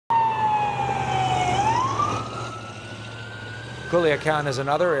Culiacan is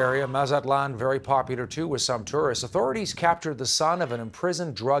another area. Mazatlan, very popular too with some tourists. Authorities captured the son of an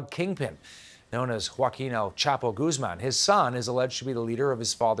imprisoned drug kingpin known as Joaquin El Chapo Guzman. His son is alleged to be the leader of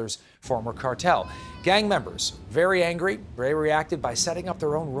his father's former cartel. Gang members, very angry, they reacted by setting up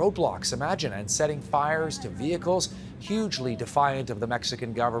their own roadblocks, imagine, and setting fires to vehicles, hugely defiant of the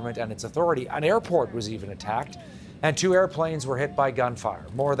Mexican government and its authority. An airport was even attacked, and 2 airplanes were hit by gunfire.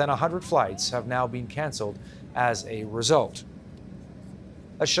 More than 100 flights have now been canceled as a result.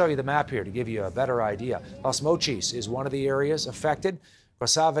 Let's show you the map here to give you a better idea. Los Mochis is one of the areas affected.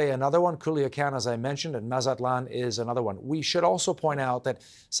 Guasave, another one. Culiacan, as I mentioned, and Mazatlan is another one. We should also point out that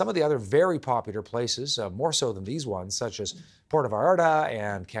some of the other very popular places, more so than these ones, such as Puerto Vallarta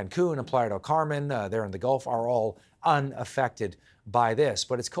and Cancun and Playa del Carmen, there in the Gulf, are all unaffected by this.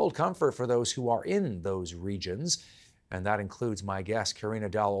 But it's cold comfort for those who are in those regions. And that includes my guest, Karina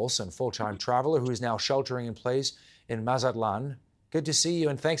Dahl-Olsen, full-time traveler who is now sheltering in place in Mazatlan. Good to see you,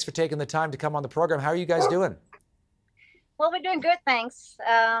 and thanks for taking the time to come on the program. How are you guys doing? Well, we're doing good, thanks.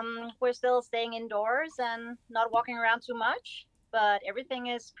 We're still staying indoors and not walking around too much, but everything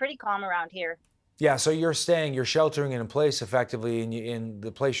is pretty calm around here. Yeah, so you're sheltering in place effectively in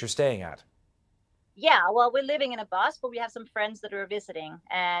the place you're staying at. Yeah, well, we're living in a bus, but we have some friends that are visiting.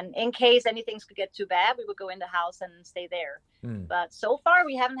 And in case anything could get too bad, we would go in the house and stay there. But so far,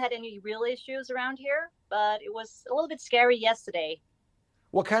 we haven't had any real issues around here, but it was a little bit scary yesterday.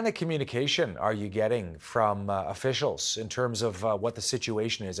 What kind of communication are you getting from officials in terms of what the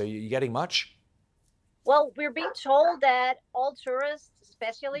situation is? Are you getting much? Well, we're being told that all tourists,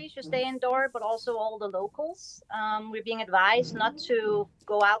 especially, should stay indoor, but also all the locals. We're being advised not to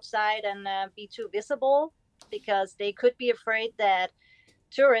go outside and be too visible because they could be afraid that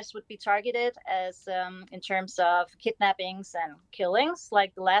tourists would be targeted as in terms of kidnappings and killings,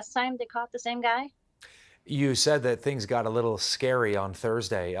 like the last time they caught the same guy. You said that things got a little scary on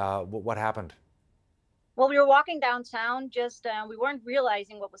Thursday. What happened? Well, we were walking downtown, we weren't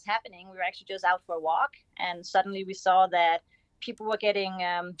realizing what was happening. We were actually just out for a walk, and suddenly we saw that people were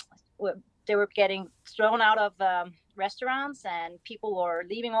they were getting thrown out of restaurants, and people were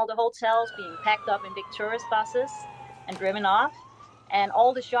leaving all the hotels, being packed up in big tourist buses and driven off. And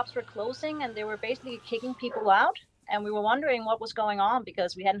all the shops were closing, and they were basically kicking people out. And we were wondering what was going on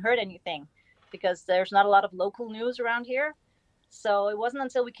because we hadn't heard anything, because there's not a lot of local news around here. So it wasn't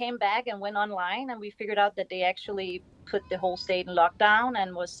until we came back and went online and we figured out that they actually put the whole state in lockdown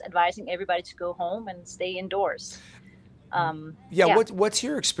and was advising everybody to go home and stay indoors. Yeah. What's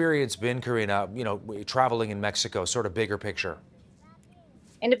your experience been, Karina, traveling in Mexico, sort of bigger picture?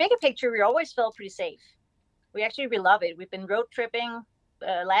 In the bigger picture, we always felt pretty safe. We love it. We've been road tripping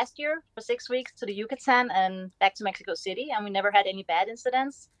last year for 6 weeks to the Yucatan and back to Mexico City, and we never had any bad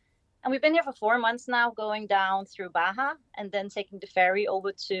incidents. And we've been here for 4 months now, going down through Baja and then taking the ferry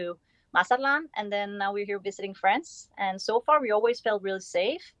over to Mazatlan. And then now we're here visiting friends. And so far, we always felt really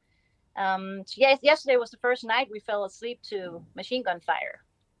safe. Yesterday was the first night we fell asleep to machine gun fire.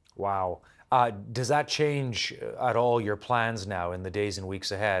 Wow. Does that change at all your plans now in the days and weeks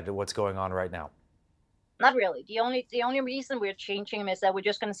ahead? What's going on right now? Not really. The only reason we're changing them is that we're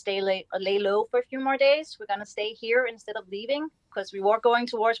just going to lay low for a few more days. We're going to stay here instead of leaving because we were going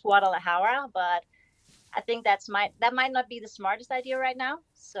towards Guadalajara, but I think that might not be the smartest idea right now.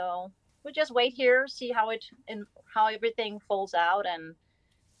 So we'll just wait here, see how everything folds out, and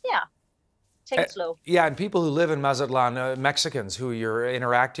take it slow. Yeah, and people who live in Mazatlan, Mexicans who you're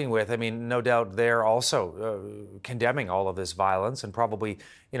interacting with, I mean, no doubt they're also condemning all of this violence and probably,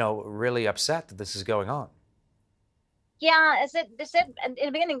 really upset that this is going on. Yeah, they said in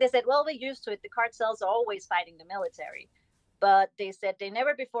the beginning, they said, well, we're used to it. The cartels are always fighting the military. But they said they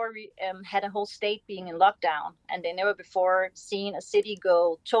never before had a whole state being in lockdown, and they never before seen a city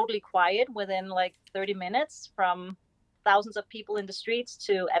go totally quiet within like 30 minutes, from thousands of people in the streets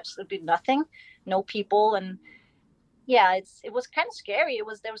to absolutely nothing, no people. And yeah, it was kind of scary.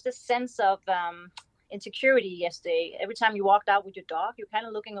 There was this sense of insecurity yesterday. Every time you walked out with your dog, you're kind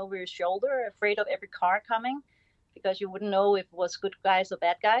of looking over your shoulder, afraid of every car coming, because you wouldn't know if it was good guys or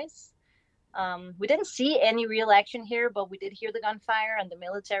bad guys. We didn't see any real action here, but we did hear the gunfire and the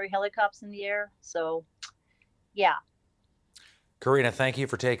military helicopters in the air. So, yeah. Karina, thank you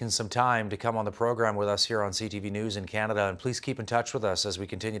for taking some time to come on the program with us here on CTV News in Canada. And please keep in touch with us as we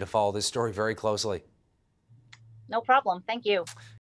continue to follow this story very closely. No problem. Thank you.